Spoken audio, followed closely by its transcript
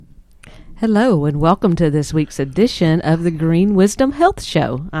Hello, and welcome to this week's edition of the Green Wisdom Health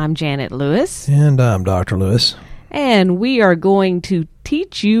Show. I'm Janet Lewis. And I'm Dr. Lewis. And we are going to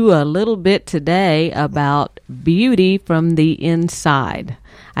teach you a little bit today about beauty from the inside.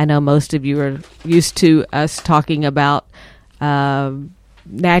 I know most of you are used to us talking about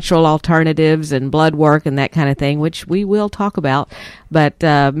natural alternatives and blood work and that kind of thing, which we will talk about. But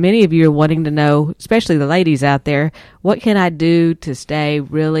many of you are wanting to know, especially the ladies out there, what can I do to stay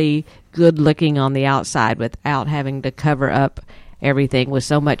really good looking on the outside without having to cover up everything with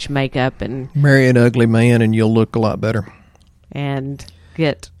so much makeup and marry an ugly man and you'll look a lot better. And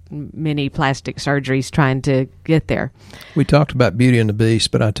get many plastic surgeries trying to get there. We talked about Beauty and the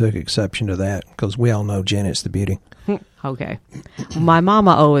Beast, but I took exception to that because we all know Janet's the beauty. Okay. My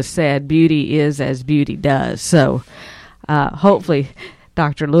mama always said beauty is as beauty does. So hopefully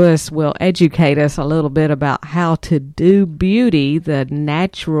Dr. Lewis will educate us a little bit about how to do beauty the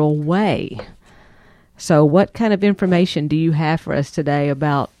natural way. So what kind of information do you have for us today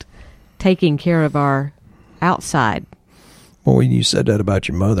about taking care of our outside? Well, when you said that about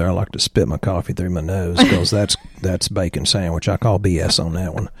your mother, I like to spit my coffee through my nose because that's bacon sandwich. I call BS on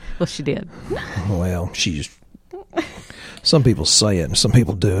that one. Well, she did. Well, some people say it and some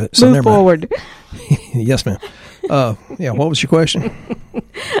people do it. So Move forward. Yes, ma'am. Yeah, what was your question?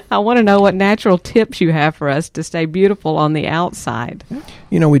 I want to know what natural tips you have for us to stay beautiful on the outside.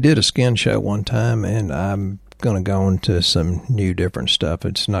 You know, we did a skin show one time, and I'm going to go into some new different stuff.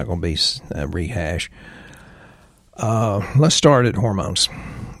 It's not going to be a rehash. Let's start at hormones.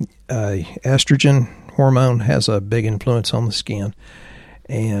 Estrogen hormone has a big influence on the skin.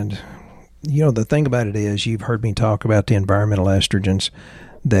 And, you know, the thing about it is you've heard me talk about the environmental estrogens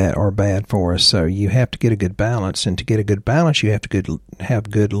that are bad for us. So you have to get a good balance. And to get a good balance, you have to have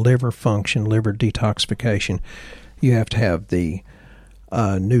good liver function, liver detoxification. You have to have the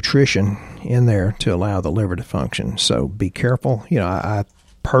nutrition in there to allow the liver to function. So be careful. You know, I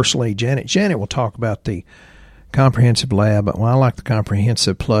personally, Janet will talk about the comprehensive lab, but I like the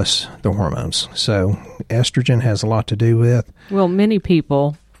comprehensive plus the hormones. So estrogen has a lot to do with. Well,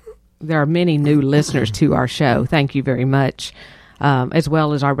 there are many new listeners to our show. Thank you very much. As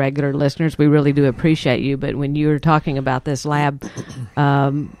well as our regular listeners. We really do appreciate you. But when you're talking about this lab,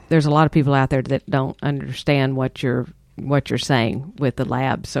 there's a lot of people out there that don't understand what you're saying with the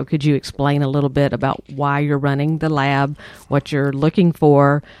lab. So could you explain a little bit about why you're running the lab, what you're looking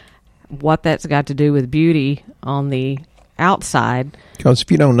for, what that's got to do with beauty on the outside? Because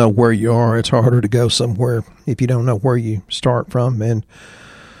if you don't know where you are, it's harder to go somewhere if you don't know where you start from. And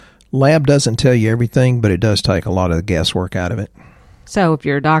lab doesn't tell you everything, but it does take a lot of the guesswork out of it. So if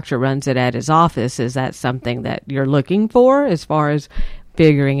your doctor runs it at his office, is that something that you're looking for as far as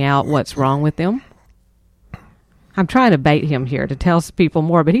figuring out what's wrong with them? I'm trying to bait him here to tell people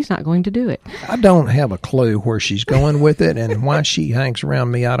more, but he's not going to do it. I don't have a clue where she's going with it, and why she hangs around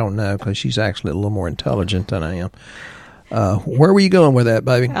me, I don't know, because she's actually a little more intelligent than I am. Where were you going with that,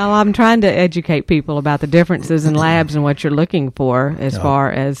 baby? Well, I'm trying to educate people about the differences in labs and what you're looking for as far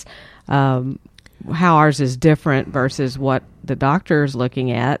as how ours is different versus what the doctor is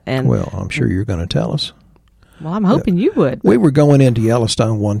looking at. And well, I'm sure you're going to tell us. Well, I'm hoping you would. We were going into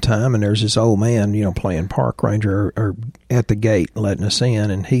Yellowstone one time, and there's this old man, you know, playing park ranger or at the gate letting us in,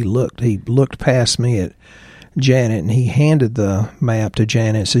 and he looked past me at Janet, and he handed the map to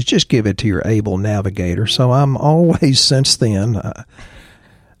Janet and says, just give it to your able navigator. So I'm always, since then,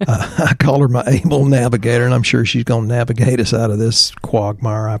 I call her my able navigator, and I'm sure she's going to navigate us out of this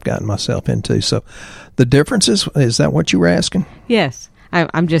quagmire I've gotten myself into. So the difference is that what you were asking? Yes.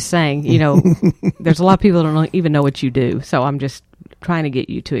 I'm just saying, you know, there's a lot of people that don't even know what you do. So I'm just trying to get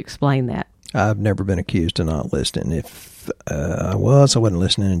you to explain that. I've never been accused of not listening. If I wasn't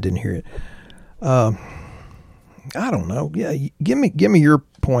listening and didn't hear it. I don't know. Yeah, give me your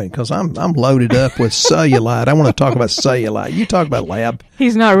point, because I'm loaded up with cellulite. I want to talk about cellulite. You talk about lab.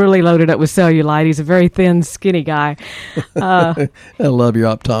 He's not really loaded up with cellulite. He's a very thin, skinny guy. I love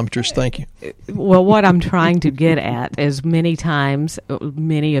your optometrist. Thank you. Well, what I'm trying to get at is many times,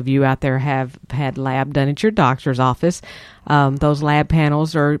 many of you out there have had lab done at your doctor's office. Those lab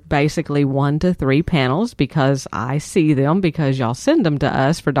panels are basically 1 to 3 panels, because I see them, because y'all send them to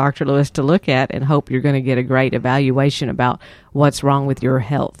us for Dr. Lewis to look at and hope you're going to get a great evaluation about what's wrong with your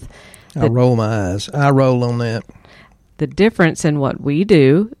health. I roll my eyes. I roll on that. The difference in what we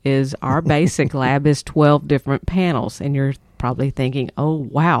do is our basic lab is 12 different panels, and you're probably thinking, oh,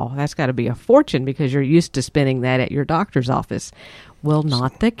 wow, that's got to be a fortune because you're used to spending that at your doctor's office. Well,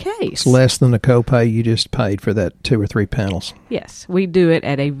 not the case. It's less than the copay you just paid for that 2 or 3 panels. Yes, we do it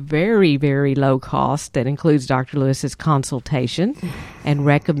at a very, very low cost that includes Dr. Lewis's consultation and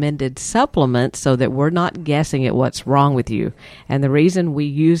recommended supplements so that we're not guessing at what's wrong with you. And the reason we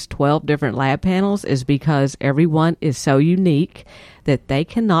use 12 different lab panels is because everyone is so unique that they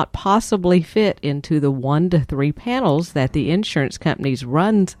cannot possibly fit into the 1 to 3 panels that the insurance companies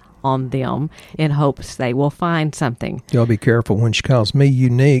run on them in hopes they will find something. Y'all be careful. When she calls me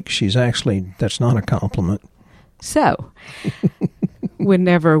unique, that's not a compliment. So,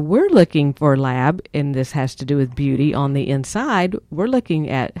 whenever we're looking for lab, and this has to do with beauty on the inside, we're looking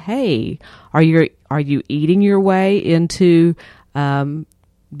at, hey, are you eating your way into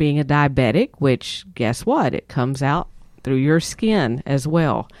being a diabetic, which, guess what? It comes out through your skin as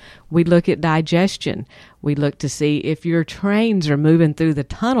well. We look at digestion. We look to see if your trains are moving through the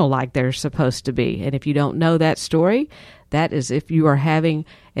tunnel like they're supposed to be. And if you don't know that story, that is if you are having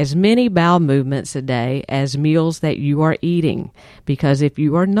as many bowel movements a day as meals that you are eating. Because if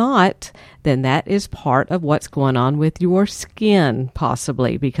you are not, then that is part of what's going on with your skin,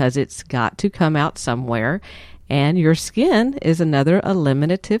 possibly, because it's got to come out somewhere. And your skin is another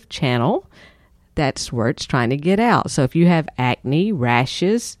eliminative channel. That's where it's trying to get out. So if you have acne,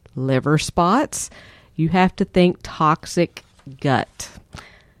 rashes, liver spots, you have to think toxic gut.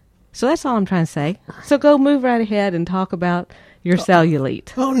 So that's all I'm trying to say. So go move right ahead and talk about your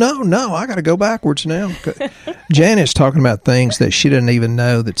cellulite. Oh, no. I got to go backwards now. Janet's talking about things that she didn't even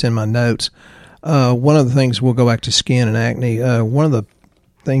know that's in my notes. One of the things, we'll go back to skin and acne. One of the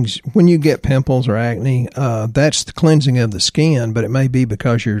things, when you get pimples or acne, that's the cleansing of the skin, but it may be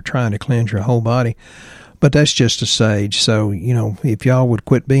because you're trying to cleanse your whole body. But that's just a sage. So, if y'all would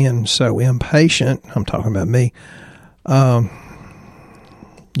quit being so impatient, I'm talking about me,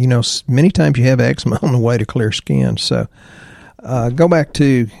 many times you have eczema on the way to clear skin. So go back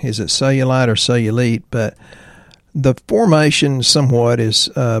to, is it cellulite or cellulite? But the formation somewhat is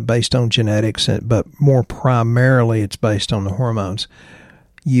based on genetics, but more primarily it's based on the hormones.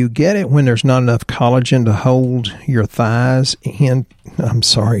 You get it when there's not enough collagen to hold your thighs in. I'm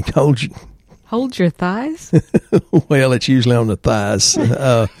sorry, Hold your thighs? Well, it's usually on the thighs.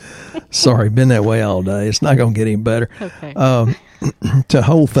 Sorry, been that way all day. It's not going to get any better. Okay. To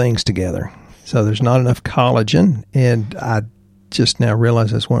hold things together. So there's not enough collagen, and I just now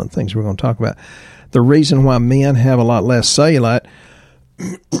realize that's one of the things we're going to talk about. The reason why men have a lot less cellulite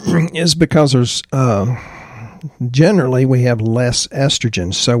is because there's generally we have less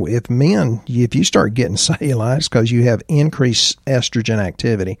estrogen. So if you start getting cellulite, it's because you have increased estrogen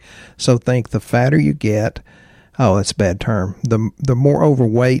activity. So think the fatter you get, that's a bad term, the more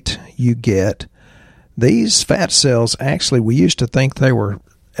overweight you get, these fat cells, actually, we used to think they were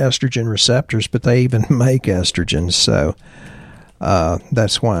estrogen receptors, but they even make estrogen. So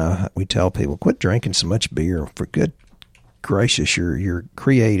that's why we tell people, quit drinking so much beer. For good gracious, you're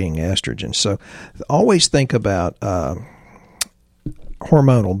creating estrogen. So always think about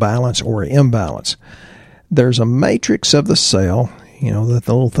hormonal balance or imbalance. There's a matrix of the cell, the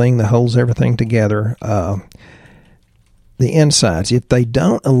little thing that holds everything together. The insides, if they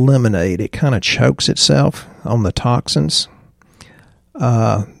don't eliminate, it kind of chokes itself on the toxins.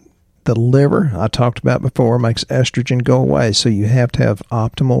 The liver, I talked about before, makes estrogen go away, so you have to have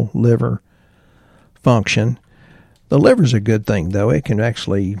optimal liver function. The liver's a good thing, though. It can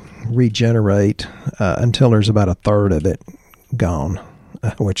actually regenerate until there's about a third of it gone,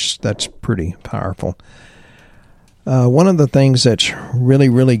 which that's pretty powerful. One of the things that's really,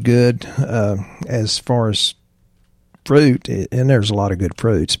 really good as far as fruit, and there's a lot of good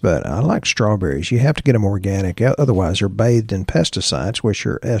fruits, but I like strawberries. You have to get them organic, otherwise they're bathed in pesticides, which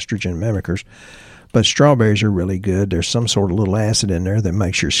are estrogen mimickers. But strawberries are really good. There's some sort of little acid in there that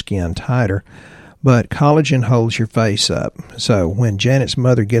makes your skin tighter. But collagen holds your face up. So when Janet's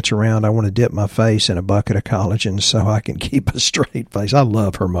mother gets around, I want to dip my face in a bucket of collagen so I can keep a straight face. I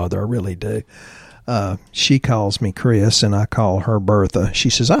love her mother, I really do. She calls me Chris, and I call her Bertha.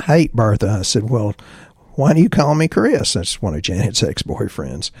 She says, I hate Bertha. I said, well, why do you call me Chris? That's one of Janet's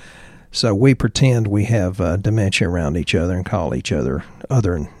ex-boyfriends. So we pretend we have dementia around each other and call each other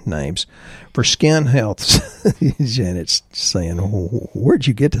other names. For skin health, Janet's saying, where'd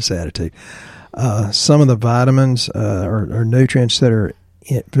you get this attitude? Some of the vitamins or nutrients that are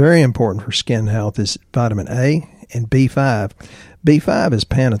very important for skin health is vitamin A and B5. B5 is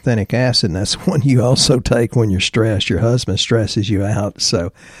pantothenic acid, and that's one you also take when you're stressed. Your husband stresses you out.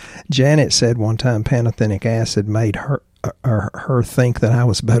 So Janet said one time pantothenic acid made her think that I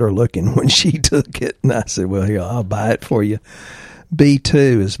was better looking when she took it. And I said, well, here, I'll buy it for you. B2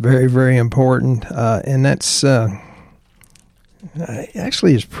 is very, very important, and that's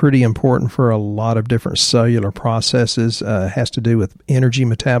Actually, it's pretty important for a lot of different cellular processes. It has to do with energy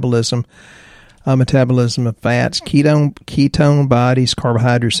metabolism, metabolism of fats, ketone bodies,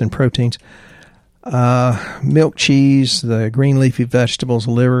 carbohydrates, and proteins. Milk, cheese, the green leafy vegetables,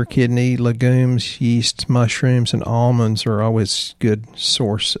 liver, kidney, legumes, yeast, mushrooms, and almonds are always good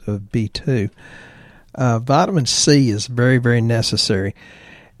source of B2. Vitamin C is very, very necessary.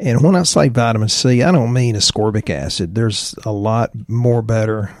 And when I say vitamin C, I don't mean ascorbic acid. There's a lot more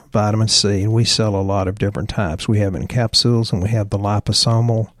better vitamin C, and we sell a lot of different types. We have it in capsules, and we have the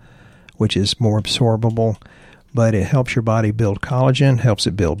liposomal, which is more absorbable. But it helps your body build collagen, helps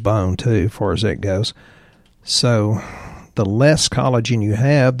it build bone too, as far as that goes. So the less collagen you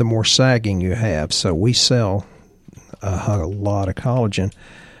have, the more sagging you have. So we sell a lot of collagen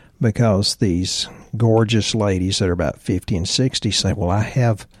because these gorgeous ladies that are about 50 and 60 say, well, I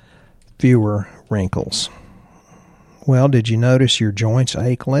have fewer wrinkles. Well, did you notice your joints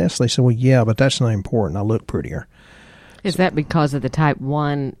ache less? They said, well, yeah, but that's not important. I look prettier. Is that because of the type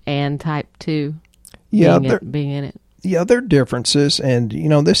 1 and type 2? Yeah, being in it. Yeah, there are differences, and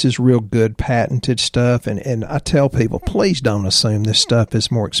this is real good patented stuff. And I tell people, please don't assume this stuff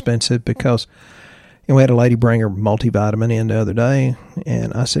is more expensive because we had a lady bring her multivitamin in the other day,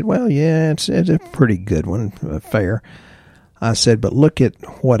 and I said, well, yeah, it's a pretty good one, fair. I said, but look at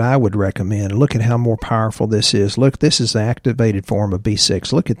what I would recommend. Look at how more powerful this is. Look, this is the activated form of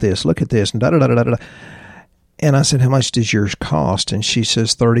B6. Look at this, and da-da-da-da-da-da. And I said, how much does yours cost? And she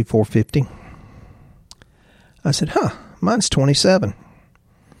says $34.50. I said, mine's $27.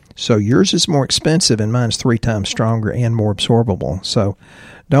 So yours is more expensive and mine's 3 times stronger and more absorbable. So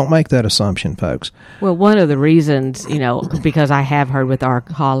don't make that assumption, folks. Well, one of the reasons, because I have heard with our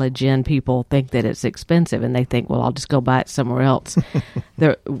collagen, people think that it's expensive and they think, well, I'll just go buy it somewhere else.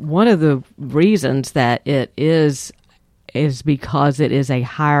 One of the reasons that it is because it is a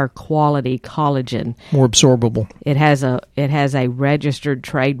higher quality collagen. More absorbable. It has a registered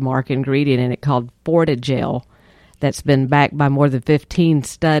trademark ingredient in it called Fortigel that's been backed by more than 15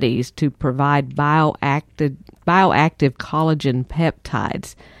 studies to provide bioactive collagen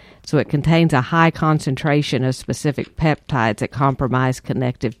peptides. So it contains a high concentration of specific peptides that compromise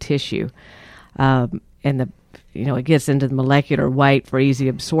connective tissue. It gets into the molecular weight for easy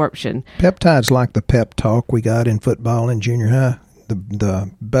absorption. Peptides like the pep talk we got in football in junior high.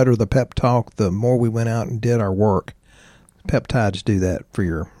 The better the pep talk, the more we went out and did our work. Peptides do that for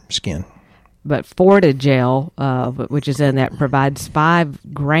your skin. But Fortigel, which is in that, provides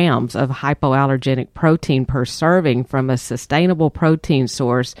 5 grams of hypoallergenic protein per serving from a sustainable protein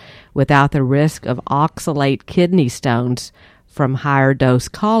source without the risk of oxalate kidney stones from higher dose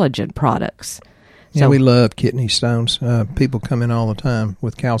collagen products. Yeah, we love kidney stones. People come in all the time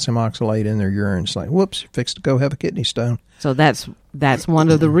with calcium oxalate in their urine. It's like, whoops, you're fixed to go have a kidney stone. So that's one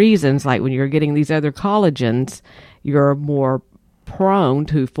of the reasons, like when you're getting these other collagens, you're more prone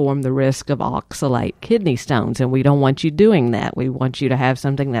to form the risk of oxalate kidney stones, and we don't want you doing that. We want you to have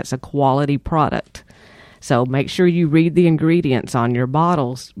something that's a quality product. So make sure you read the ingredients on your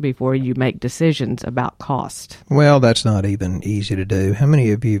bottles before you make decisions about cost. Well, that's not even easy to do. How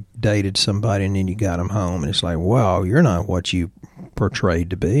many of you dated somebody and then you got them home and it's like, wow, you're not what you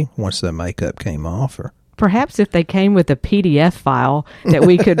portrayed to be once the makeup came off? Or perhaps if they came with a PDF file that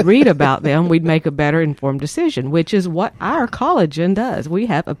we could read about them, we'd make a better informed decision, which is what our collagen does. We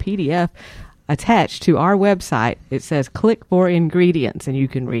have a PDF attached to our website. It says click for ingredients, and you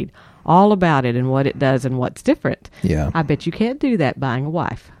can read all about it and what it does and what's different. Yeah. I bet you can't do that buying a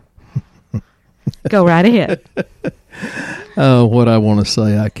wife. Go right ahead. What I want to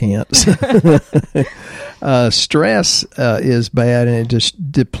say, I can't. Stress is bad, and it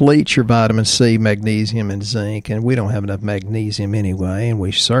just depletes your vitamin C, magnesium, and zinc. And we don't have enough magnesium anyway, and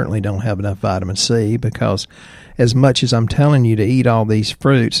we certainly don't have enough vitamin C because as much as I'm telling you to eat all these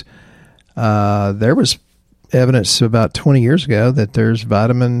fruits, there was evidence about 20 years ago that there's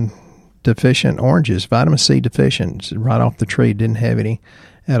vitamin deficient oranges, vitamin C deficient, right off the tree, didn't have any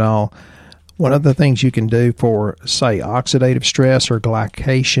at all. One of the things you can do for, say, oxidative stress or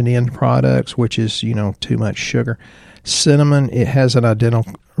glycation end products, which is, too much sugar. Cinnamon, it has an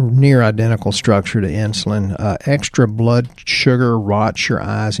near identical structure to insulin. Extra blood sugar rots your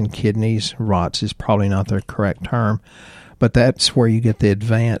eyes and kidneys. Rots is probably not the correct term, but that's where you get the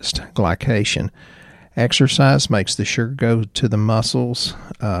advanced glycation. Exercise makes the sugar go to the muscles.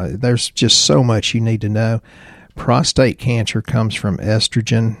 There's just so much you need to know. Prostate cancer comes from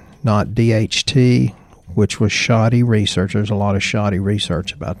estrogen, not DHT, which was shoddy research. There's a lot of shoddy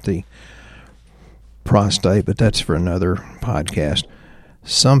research about the prostate, but that's for another podcast.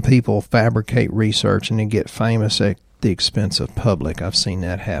 Some people fabricate research and then get famous at the expense of public. I've seen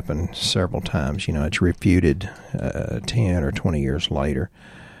that happen several times. It's refuted 10 or 20 years later.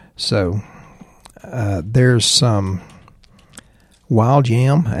 So there's some wild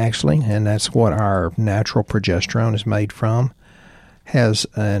yam, actually, and that's what our natural progesterone is made from, has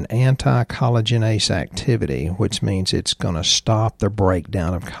an anti-collagenase activity, which means it's going to stop the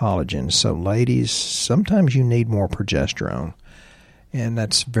breakdown of collagen. So ladies, sometimes you need more progesterone, and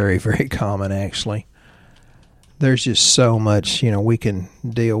that's very, very common, actually. There's just so much, we can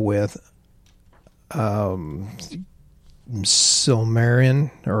deal with.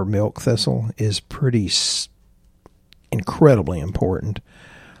 Silmarian, or milk thistle, is incredibly important.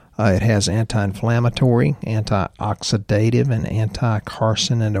 It has anti-inflammatory, antioxidative, and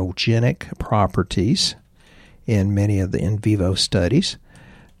anti-carcinogenic properties in many of the in vivo studies.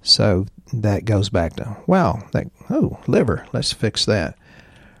 So that goes back to, liver, let's fix that.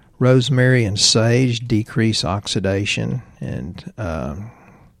 Rosemary and sage decrease oxidation and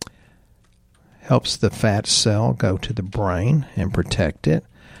helps the fat cell go to the brain and protect it.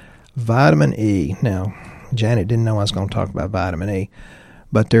 Vitamin E. Now, Janet didn't know I was going to talk about vitamin E,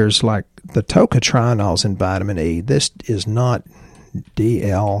 but there's like the tocotrienols in vitamin E. This is not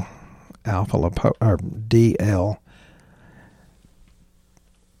DL alpha or DL.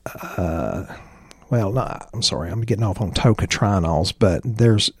 I'm sorry, I'm getting off on tocotrienols, but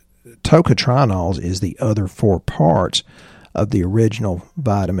there's tocotrienols is the other four parts of the original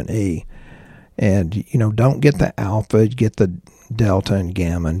vitamin E. And, don't get the alpha, get the delta and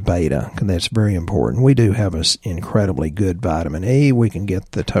gamma and beta, because that's very important. We do have an incredibly good vitamin E. We can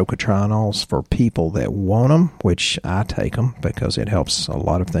get the tocotrienols for people that want them, which I take them because it helps a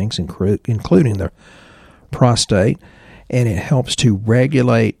lot of things, including the prostate. And it helps to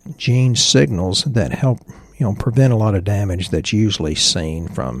regulate gene signals that help prevent a lot of damage that's usually seen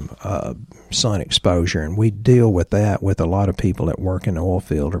from sun exposure. And we deal with that with a lot of people that work in the oil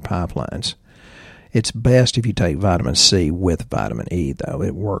field or pipelines. It's best if you take vitamin C with vitamin E, though.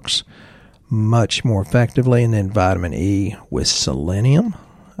 It works much more effectively. And then vitamin E with selenium.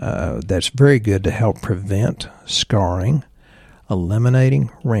 That's very good to help prevent scarring,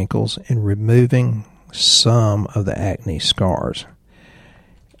 eliminating wrinkles, and removing some of the acne scars.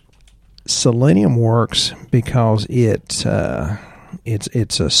 Selenium works because it's a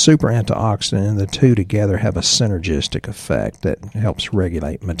super antioxidant, and the two together have a synergistic effect that helps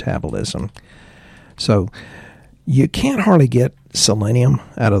regulate metabolism. So you can't hardly get selenium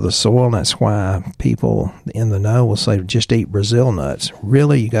out of the soil, and that's why people in the know will say just eat Brazil nuts.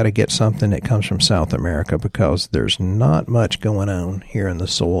 Really, you got to get something that comes from South America, because there's not much going on here in the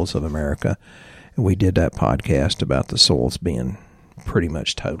soils of America. And we did that podcast about the soils being pretty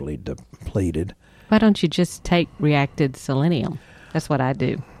much totally depleted. Why don't you just take reacted selenium? That's what I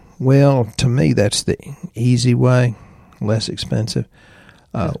do. Well, to me, that's the easy way, less expensive.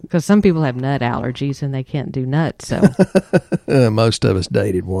 Because some people have nut allergies and they can't do nuts. So most of us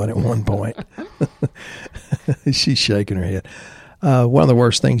dated one at one point. She's shaking her head. One of the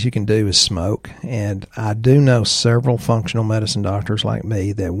worst things you can do is smoke. And I do know several functional medicine doctors like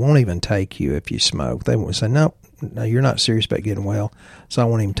me that won't even take you if you smoke. They won't say, no, you're not serious about getting well, so I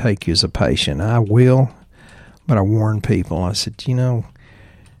won't even take you as a patient. I will, but I warn people. I said,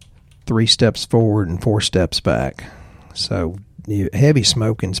 3 steps forward and 4 steps back. So heavy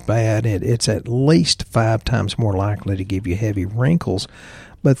smoking's bad. It's at least 5 times more likely to give you heavy wrinkles.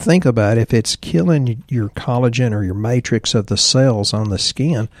 But think about it, if it's killing your collagen or your matrix of the cells on the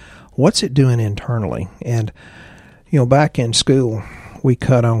skin, what's it doing internally? And, back in school, we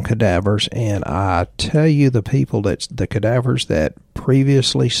cut on cadavers, and I tell you, the cadavers that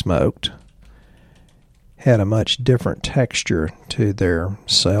previously smoked had a much different texture to their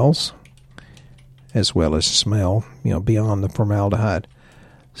cells, as well as smell, beyond the formaldehyde.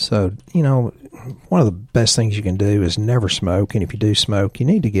 So, one of the best things you can do is never smoke. And if you do smoke, you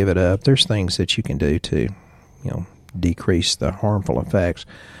need to give it up. There's things that you can do to, decrease the harmful effects.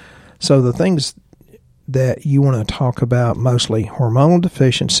 So the things that you want to talk about, mostly hormonal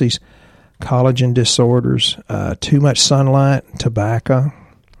deficiencies, collagen disorders, too much sunlight, tobacco,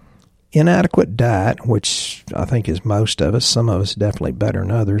 inadequate diet, which I think is most of us. Some of us definitely better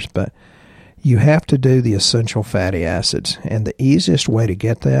than others, but you have to do the essential fatty acids. And the easiest way to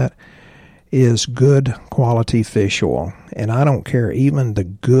get that is good quality fish oil. And I don't care, even the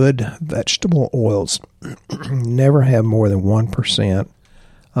good vegetable oils never have more than 1%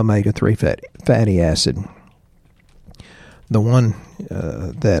 omega-3 fatty acid. The one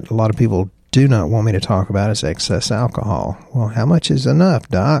that a lot of people do not want me to talk about is excess alcohol. Well, how much is enough,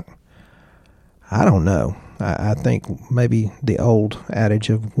 Doc? I don't know. I think maybe the old adage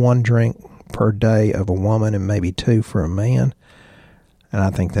of 1 drink per day of a woman and maybe 2 for a man. And I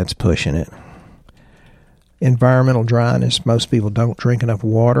think that's pushing it. Environmental dryness. Most people don't drink enough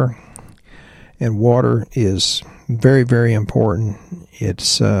water. And water is very, very important.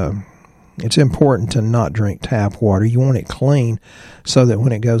 It's important to not drink tap water. You want it clean so that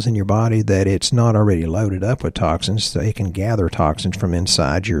when it goes in your body that it's not already loaded up with toxins, so it can gather toxins from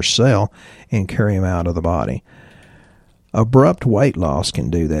inside your cell and carry them out of the body. Abrupt weight loss can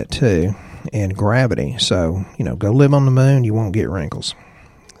do that too, and gravity. So, go live on the moon, you won't get wrinkles.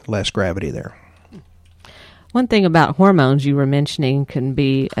 Less gravity there. One thing about hormones you were mentioning can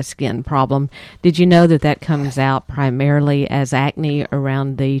be a skin problem. Did you know that comes out primarily as acne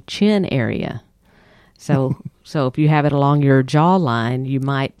around the chin area? So if you have it along your jawline, you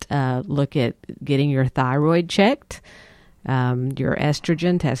might look at getting your thyroid checked, your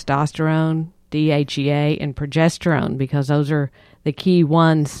estrogen, testosterone, DHEA, and progesterone, because those are the key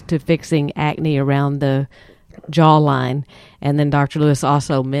ones to fixing acne around the jawline. And then Dr. Lewis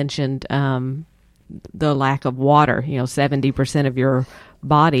also mentioned the lack of water. 70% of your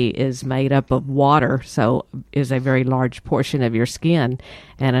body is made up of water, so is a very large portion of your skin.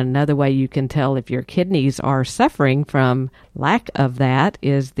 And another way you can tell if your kidneys are suffering from lack of that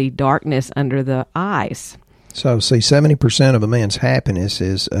is the darkness under the eyes. So, see, 70% of a man's happiness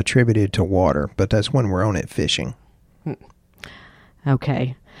is attributed to water, but that's when we're on it fishing.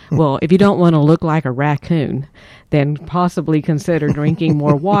 Okay. Well, if you don't want to look like a raccoon, then possibly consider drinking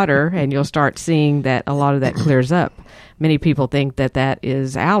more water, and you'll start seeing that a lot of that clears up. Many people think that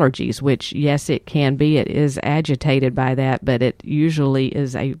is allergies, which, yes, it can be. It is agitated by that, but it usually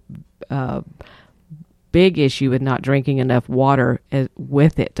is a big issue with not drinking enough water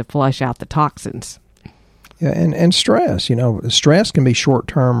with it to flush out the toxins. Yeah, and stress. Stress can be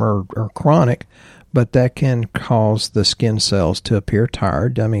short-term or chronic, but that can cause the skin cells to appear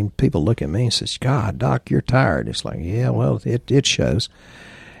tired. I mean, people look at me and says, "God, Doc, you're tired." It's like, yeah, well, it shows.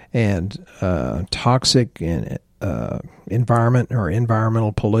 And toxic and environment or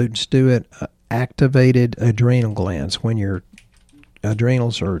environmental pollutants do it. Activated adrenal glands. When your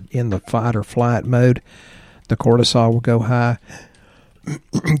adrenals are in the fight or flight mode, the cortisol will go high.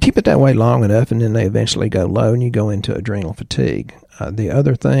 Keep it that way long enough, and then they eventually go low, and you go into adrenal fatigue. The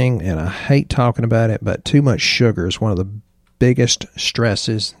other thing, and I hate talking about it, but too much sugar is one of the biggest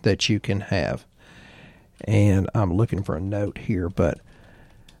stresses that you can have. And I'm looking for a note here, but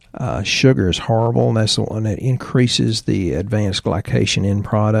sugar is horrible, and that's the one that increases the advanced glycation in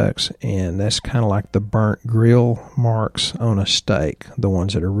products, and that's kind of like the burnt grill marks on a steak, the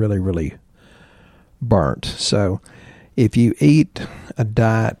ones that are really, really burnt. So if you eat a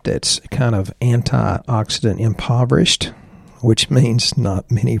diet that's kind of antioxidant impoverished, which means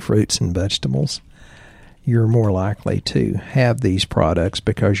not many fruits and vegetables, you're more likely to have these products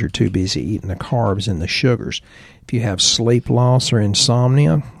because you're too busy eating the carbs and the sugars. If you have sleep loss or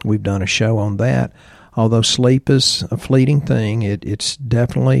insomnia, we've done a show on that. Although sleep is a fleeting thing, it's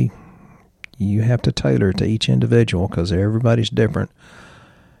definitely, you have to tailor it to each individual because everybody's different.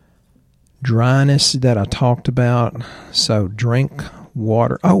 Dryness that I talked about, so drink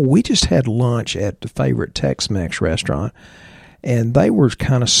water. Oh, we just had lunch at the favorite Tex-Mex restaurant, and they were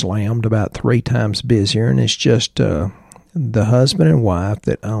kind of slammed, about 3 times busier, and it's just the husband and wife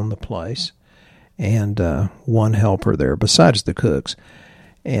that own the place, and one helper there besides the cooks.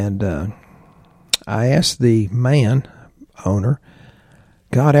 And I asked the man, owner,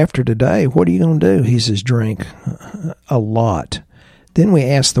 "God, after today, what are you going to do?" He says, "Drink a lot." Then we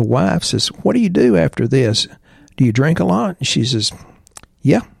asked the wife, says, "What do you do after this? Do you drink a lot?" And she says,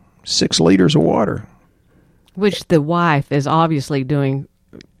 "Yeah, 6 liters of water." Which the wife is obviously doing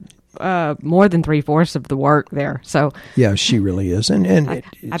more than 3/4 of the work there. So yeah, she really is. And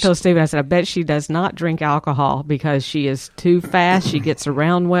I told Stephen, I said, I bet she does not drink alcohol because she is too fast. She gets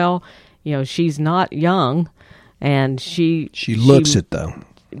around well. She's not young, and she looks it though.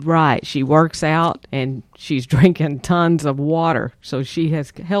 Right. She works out, and she's drinking tons of water. So she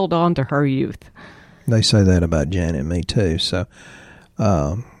has held on to her youth. They say that about Janet and me too. So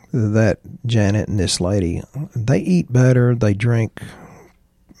that Janet and this lady, they eat better. They drink,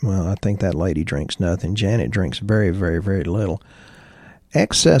 well, I think that lady drinks nothing. Janet drinks very, very, very little.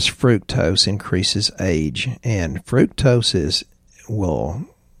 Excess fructose increases age, and fructose will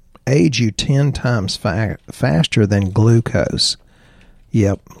age you 10 times faster than glucose.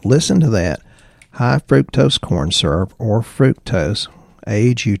 Yep, listen to that. High fructose corn syrup or fructose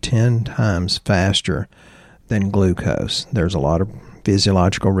age you 10 times faster than glucose. There's a lot of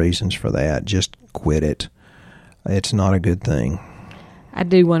physiological reasons for that. Just quit it. It's not a good thing. I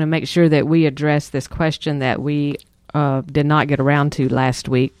do want to make sure that we address this question that we did not get around to last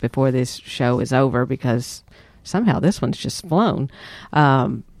week before this show is over because somehow this one's just flown.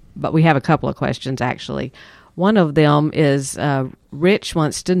 But we have a couple of questions, actually. One of them is Rich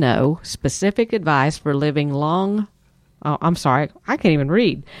wants to know specific advice for living long. Oh, I'm sorry. I can't even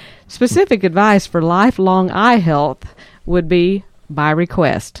read. Specific advice for lifelong eye health would be by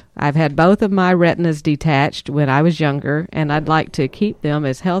request. I've had both of my retinas detached when I was younger, and I'd like to keep them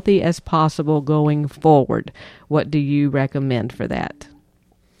as healthy as possible going forward. What do you recommend for that?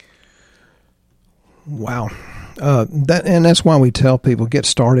 Wow. That's why we tell people get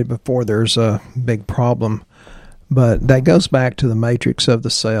started before there's a big problem. But that goes back to the matrix of the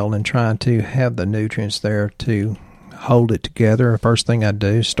cell and trying to have the nutrients there to hold it together. First thing I do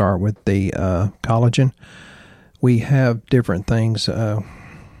is start with the collagen. We have different things called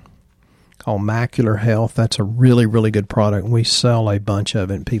Macular Health. That's a really, really good product. We sell a bunch of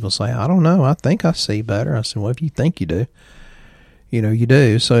it, and people say, I don't know, I think I see better. I said, well, if you think you do, you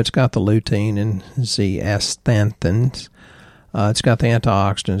do. So it's got the lutein and zeaxanthins. It's got the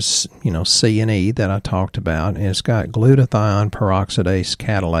antioxidants, C and E that I talked about. And it's got glutathione, peroxidase,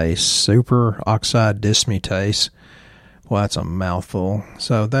 catalase, superoxide dismutase. Well, that's a mouthful.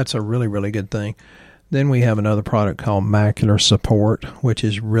 So that's a really, really good thing. Then we have another product called Macular Support, which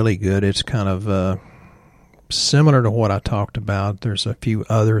is really good. It's kind of similar to what I talked about. There's a few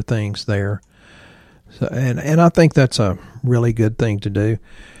other things there. So, and I think that's a really good thing to do.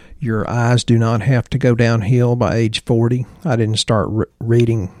 Your eyes do not have to go downhill by age 40. I didn't start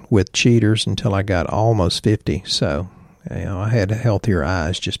reading with cheaters until I got almost 50. So, I had healthier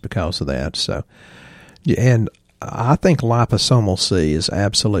eyes just because of that. So, and I think liposomal C is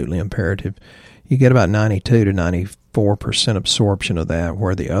absolutely imperative. You get about 92 to 94% absorption of that,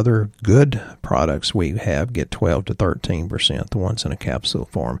 where the other good products we have get 12 to 13%, the ones in a capsule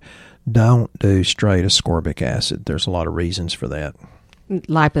form. Don't do straight ascorbic acid. There's a lot of reasons for that.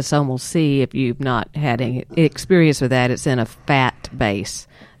 Liposomal C, if you've not had any experience with that, it's in a fat base.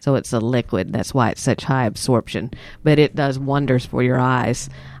 So it's a liquid. That's why it's such high absorption. But it does wonders for your eyes.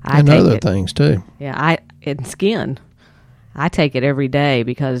 And other things, too. Yeah, and skin. I take it every day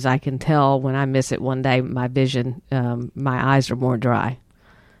because I can tell when I miss it one day, my vision, my eyes are more dry.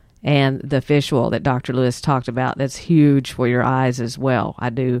 And the fish oil that Dr. Lewis talked about, that's huge for your eyes as well. I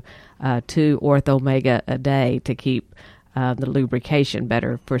do 2 Ortho-Omega a day to keep the lubrication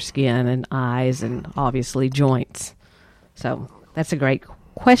better for skin and eyes and obviously joints. So that's a great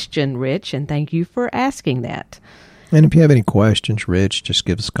question, Rich, and thank you for asking that. And if you have any questions, Rich, just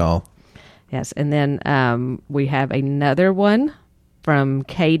give us a call. Yes, and then we have another one from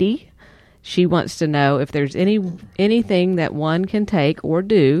Katie. She wants to know if there's anything that one can take or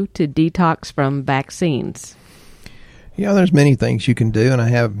do to detox from vaccines. Yeah, there's many things you can do, and I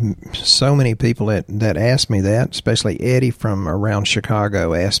have so many people that ask me that, especially Eddie from around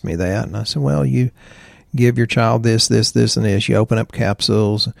Chicago asked me that. And I said, well, you give your child this, and this. You open up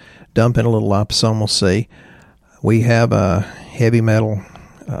capsules, dump in a little liposomal C. We have a heavy metal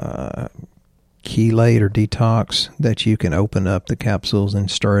chelate or detox that you can open up the capsules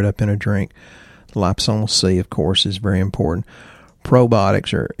and stir it up in a drink. The liposomal C, of course, is very important.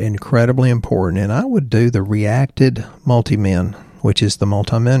 Probiotics are incredibly important, and I would do the reacted multimin, which is the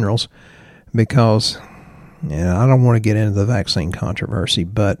multiminerals, because I don't want to get into the vaccine controversy,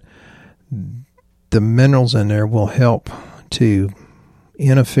 but the minerals in there will help to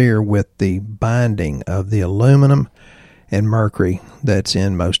interfere with the binding of the aluminum and mercury that's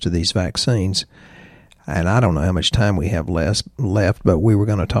in most of these vaccines. And I don't know how much time we have left, but we were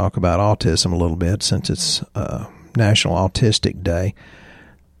going to talk about autism a little bit since it's National Autistic Day.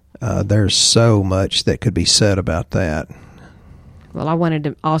 There's so much that could be said about that. Well, I wanted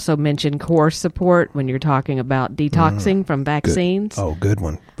to also mention core support when you're talking about detoxing from vaccines. Good. Oh, good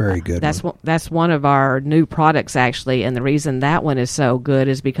one. Very good one. That's one of our new products, actually, and the reason that one is so good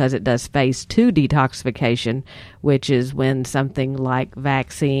is because it does phase 2 detoxification, which is when something like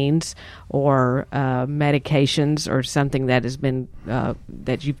vaccines or medications or something that has been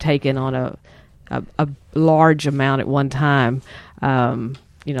that you've taken on a large amount at one time,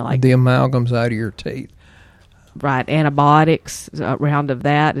 like the amalgams out of your teeth. Right, antibiotics, a round of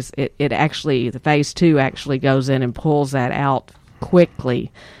that. It actually, the phase 2 actually goes in and pulls that out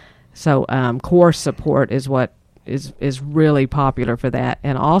quickly. So core support is what is really popular for that.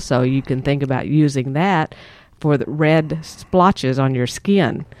 And also you can think about using that for the red splotches on your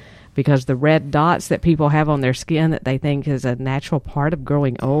skin, because the red dots that people have on their skin that they think is a natural part of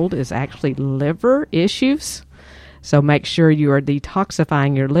growing old is actually liver issues. So make sure you are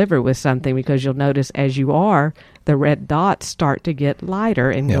detoxifying your liver with something, because you'll notice as you are, the red dots start to get lighter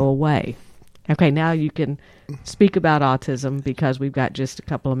and go away. Okay, now you can speak about autism because we've got just a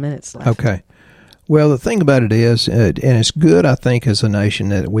couple of minutes left. Okay. Well, the thing about it is, and it's good, I think, as a nation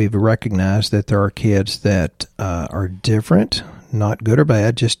that we've recognized that there are kids that are different, not good or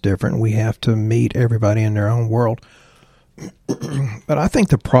bad, just different. We have to meet everybody in their own world. But I think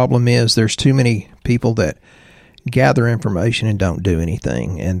the problem is there's too many people that gather information and don't do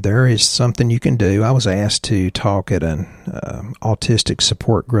anything. And there is something you can do. I was asked to talk at an autistic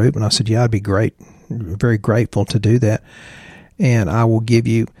support group, and I said, yeah, I'd be very grateful to do that. And I will give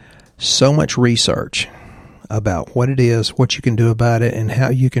you so much research about what it is, what you can do about it, and how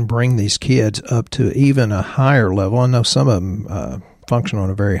you can bring these kids up to even a higher level. I know some of them function on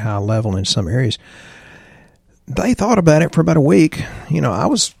a very high level in some areas. They thought about it for about a week. I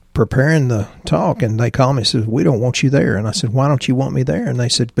was preparing the talk, and they called me and said, we don't want you there. And I said, why don't you want me there? And they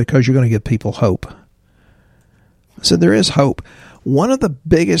said, because you're going to give people hope. I said, there is hope. One of the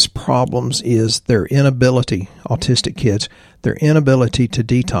biggest problems is their inability, autistic kids, their inability to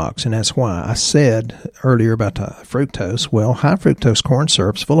detox. And that's why I said earlier about the fructose. Well, high fructose corn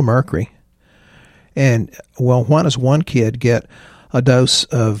syrup's full of mercury. And, well, why does one kid get a dose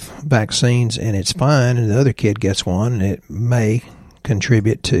of vaccines and it's fine, and the other kid gets one and it may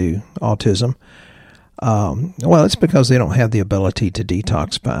contribute to autism? Well, it's because they don't have the ability to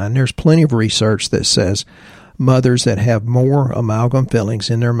detoxify. And there's plenty of research that says mothers that have more amalgam fillings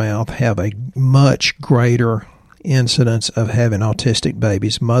in their mouth have a much greater incidence of having autistic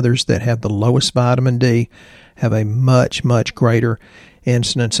babies. Mothers that have the lowest vitamin D have a much, much greater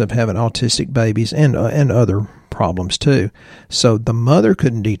incidence of having autistic babies and other problems too. So the mother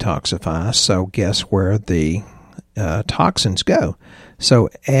couldn't detoxify, so guess where the toxins go? So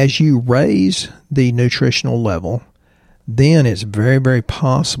as you raise the nutritional level, then it's very, very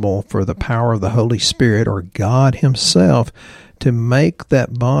possible for the power of the Holy Spirit or God Himself to make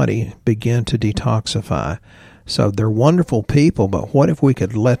that body begin to detoxify. So they're wonderful people, but what if we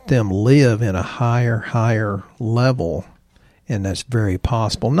could let them live in a higher level? And that's very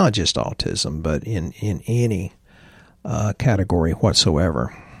possible, not just autism, but in any category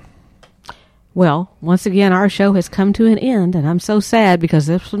whatsoever. Well, once again, our show has come to an end, and I'm so sad because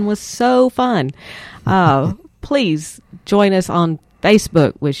this one was so fun. Please join us on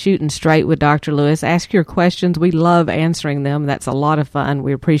Facebook with Shooting Straight with Dr. Lewis. Ask your questions. We love answering them. That's a lot of fun.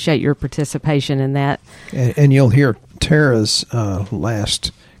 We appreciate your participation in that. And you'll hear Tara's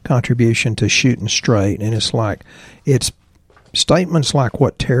last contribution to Shooting Straight, and it's statements like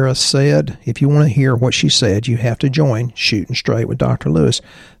what Tara said. If you want to hear what she said, you have to join Shooting Straight with Dr. Lewis.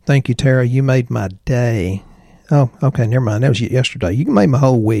 Thank you, Tara. You made my day. Oh, okay, never mind. That was yesterday. You made my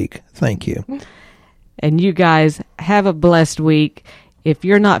whole week. Thank you. And you guys have a blessed week. If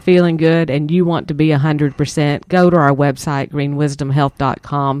you're not feeling good and you want to be 100%, go to our website,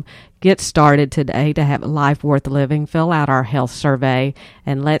 greenwisdomhealth.com. Get started today to have a life worth living. Fill out our health survey,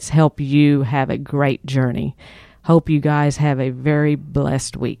 and let's help you have a great journey. Hope you guys have a very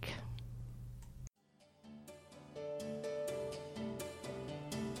blessed week.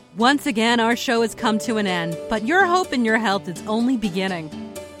 Once again, our show has come to an end, but your hope in your health is only beginning.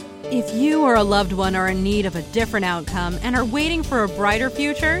 If you or a loved one are in need of a different outcome and are waiting for a brighter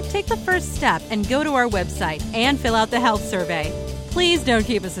future, take the first step and go to our website and fill out the health survey. Please don't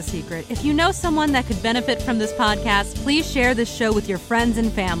keep us a secret. If you know someone that could benefit from this podcast, please share this show with your friends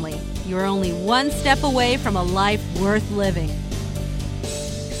and family. You are only one step away from a life worth living.